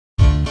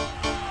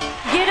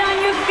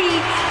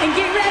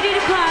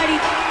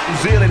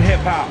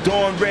hip-hop,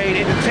 Dawn Raid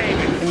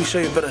Entertainment. Let me show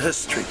you a bit of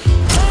history.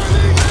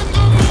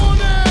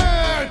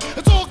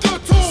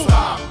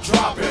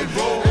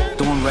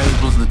 Dawn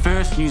Raid was the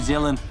first New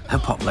Zealand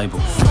hip-hop label.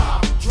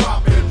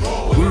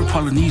 We were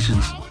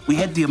Polynesians. We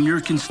had the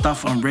American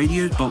stuff on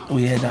radio, but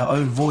we had our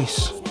own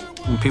voice.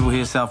 When people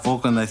hear South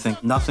Auckland, they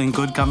think nothing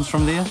good comes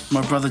from there.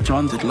 My brother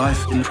John did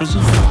life in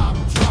prison.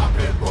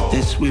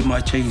 That's where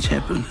my change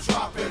happened.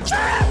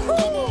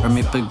 I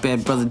met Big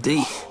Bad Brother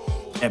D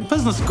at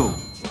business school.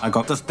 I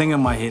got this thing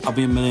in my head, I'll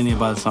be a millionaire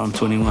by the time I'm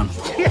 21.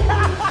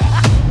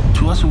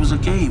 To us, it was a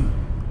game.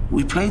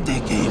 We played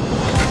that game.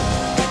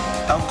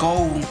 Our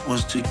goal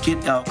was to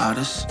get our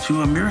artists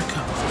to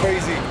America. It's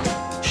crazy.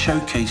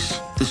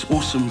 Showcase this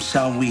awesome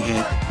sound we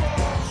had.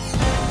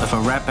 If a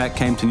rap act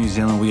came to New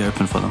Zealand, we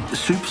opened for them. The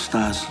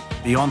superstars.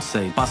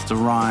 Beyonce, Busta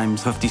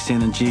Rhymes, 50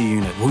 Cent and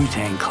G-Unit,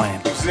 Wu-Tang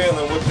Clan. New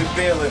Zealand, what's the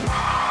feeling?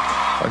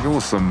 Like, it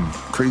was some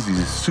crazy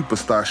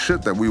superstar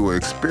shit that we were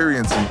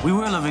experiencing. We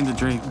were living the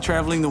dream,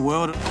 traveling the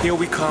world. Here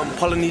we come,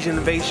 Polynesian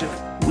invasion.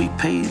 We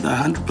paid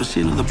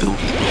 100% of the bill.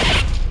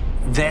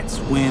 That's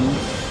when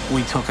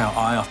we took our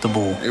eye off the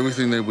ball.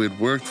 Everything that we'd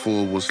worked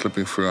for was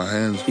slipping through our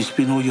hands. You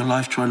spend all your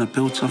life trying to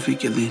build something,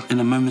 and then in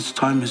a moment's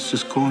time, it's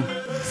just gone.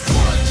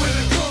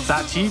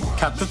 Sachi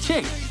cut the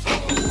check.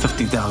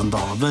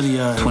 $50,000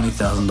 video,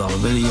 $20,000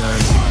 video.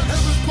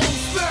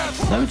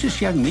 They were just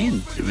young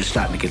men. It was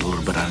starting to get a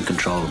little bit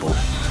uncontrollable.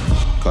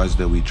 Guys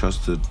that we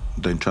trusted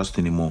don't trust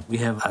anymore. We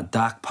have a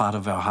dark part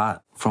of our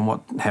heart from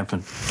what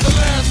happened.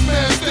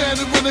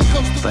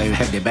 They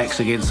had their backs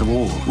against the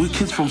wall. We're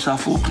kids from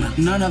South Auckland.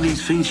 None of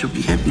these things should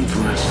be happening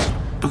for us.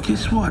 But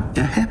guess what?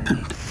 It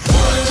happened.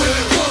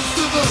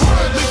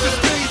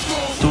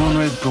 Dawn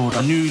Raid brought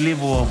a new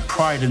level of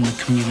pride in the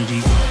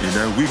community. You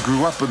know, we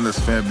grew up in this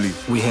family.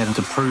 We had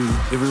to prove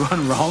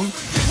everyone wrong.